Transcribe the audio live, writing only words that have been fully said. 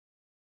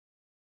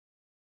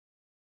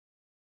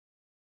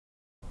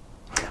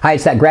Hi,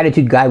 it's that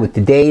gratitude guy with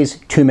today's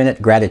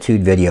 2-minute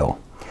gratitude video.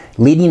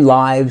 Leading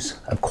lives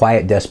of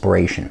quiet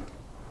desperation.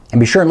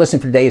 And be sure and listen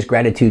for today's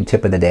gratitude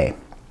tip of the day.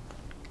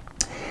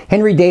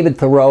 Henry David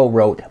Thoreau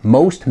wrote,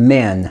 "Most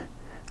men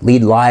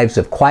lead lives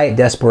of quiet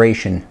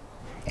desperation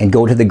and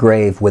go to the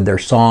grave with their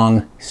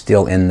song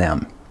still in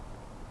them."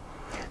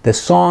 The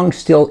song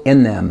still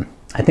in them,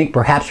 I think,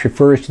 perhaps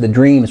refers to the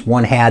dreams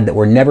one had that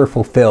were never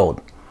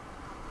fulfilled.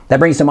 That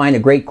brings to mind a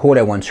great quote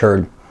I once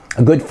heard.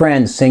 A good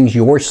friend sings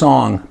your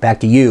song back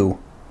to you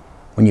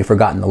when you've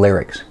forgotten the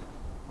lyrics.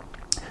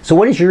 So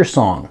what is your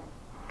song?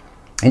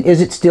 And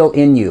is it still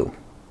in you?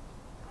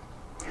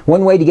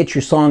 One way to get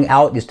your song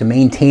out is to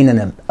maintain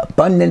an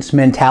abundance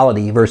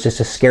mentality versus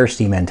a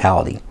scarcity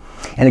mentality.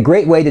 And a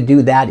great way to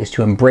do that is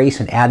to embrace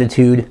an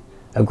attitude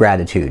of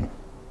gratitude.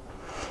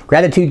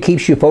 Gratitude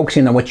keeps you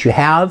focusing on what you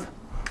have,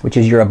 which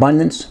is your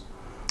abundance,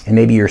 and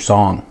maybe your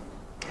song.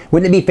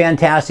 Wouldn't it be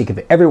fantastic if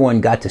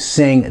everyone got to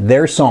sing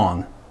their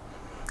song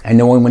and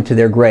no one went to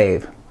their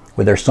grave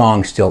with their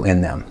song still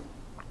in them?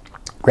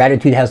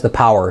 Gratitude has the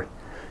power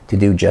to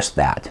do just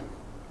that.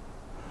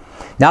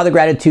 Now the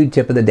gratitude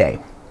tip of the day.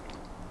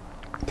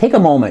 Take a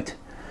moment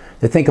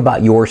to think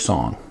about your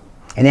song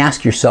and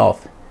ask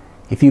yourself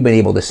if you've been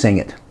able to sing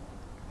it.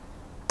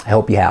 I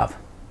hope you have.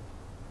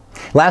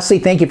 Lastly,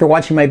 thank you for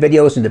watching my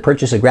videos, and to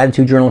purchase a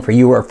gratitude journal for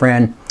you or a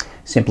friend,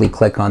 simply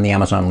click on the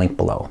Amazon link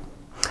below.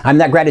 I'm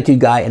that gratitude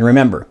guy, and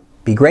remember,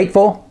 be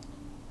grateful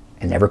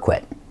and never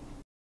quit.